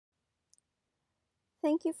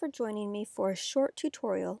Thank you for joining me for a short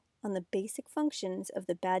tutorial on the basic functions of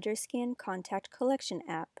the BadgerScan Contact Collection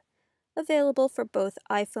app, available for both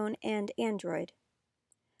iPhone and Android.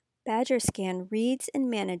 BadgerScan reads and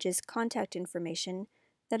manages contact information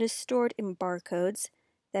that is stored in barcodes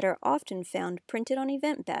that are often found printed on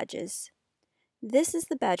event badges. This is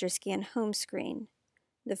the BadgerScan home screen.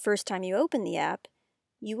 The first time you open the app,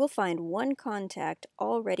 you will find one contact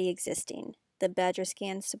already existing, the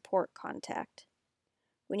BadgerScan support contact.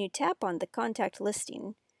 When you tap on the contact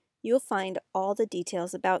listing, you'll find all the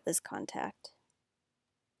details about this contact.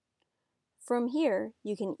 From here,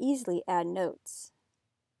 you can easily add notes.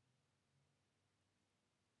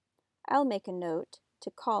 I'll make a note to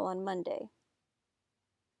call on Monday.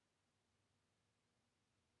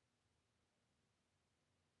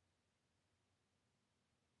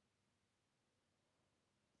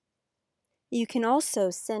 You can also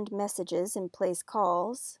send messages and place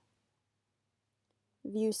calls,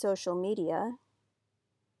 view social media,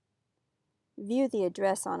 view the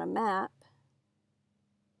address on a map,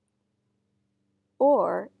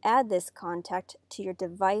 or add this contact to your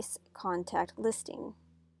device contact listing.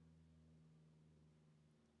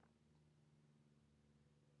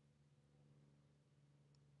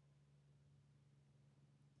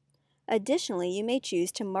 Additionally, you may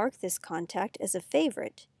choose to mark this contact as a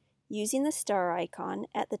favorite using the star icon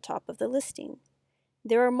at the top of the listing.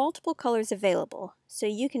 There are multiple colors available, so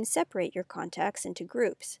you can separate your contacts into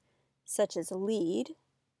groups, such as lead.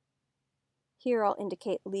 Here I'll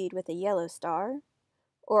indicate lead with a yellow star,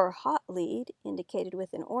 or hot lead indicated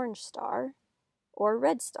with an orange star, or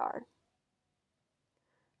red star.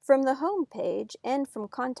 From the home page and from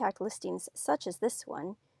contact listings such as this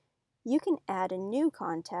one, you can add a new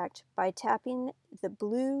contact by tapping the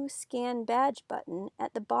blue Scan Badge button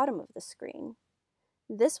at the bottom of the screen.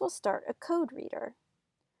 This will start a code reader.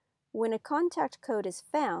 When a contact code is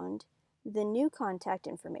found, the new contact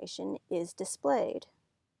information is displayed.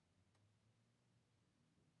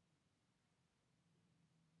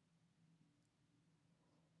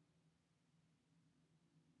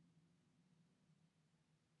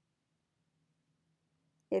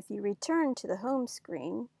 If you return to the home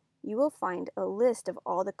screen, you will find a list of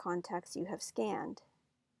all the contacts you have scanned.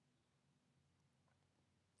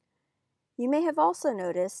 You may have also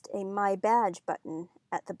noticed a My Badge button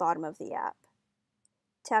at the bottom of the app.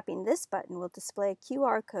 Tapping this button will display a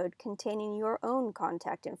QR code containing your own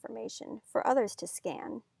contact information for others to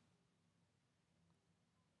scan.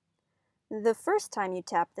 The first time you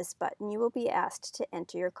tap this button, you will be asked to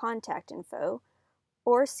enter your contact info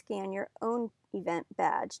or scan your own event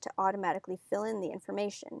badge to automatically fill in the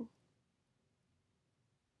information.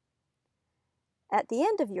 At the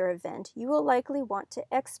end of your event, you will likely want to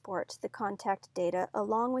export the contact data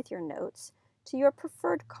along with your notes to your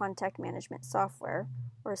preferred contact management software,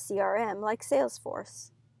 or CRM, like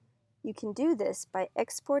Salesforce. You can do this by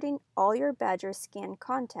exporting all your BadgerScan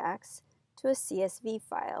contacts to a CSV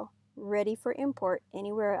file, ready for import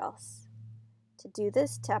anywhere else. To do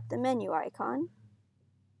this, tap the menu icon,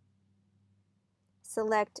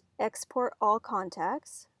 select Export All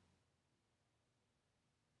Contacts.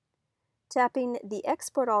 Tapping the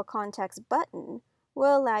Export All Contacts button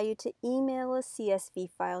will allow you to email a CSV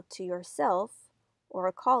file to yourself or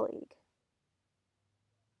a colleague.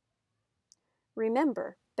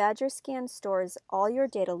 Remember, BadgerScan stores all your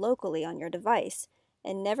data locally on your device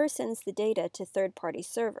and never sends the data to third-party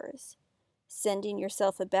servers. Sending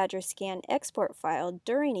yourself a BadgerScan export file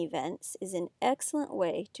during events is an excellent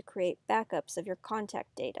way to create backups of your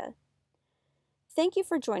contact data. Thank you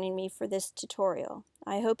for joining me for this tutorial.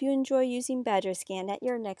 I hope you enjoy using BadgerScan at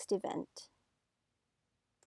your next event.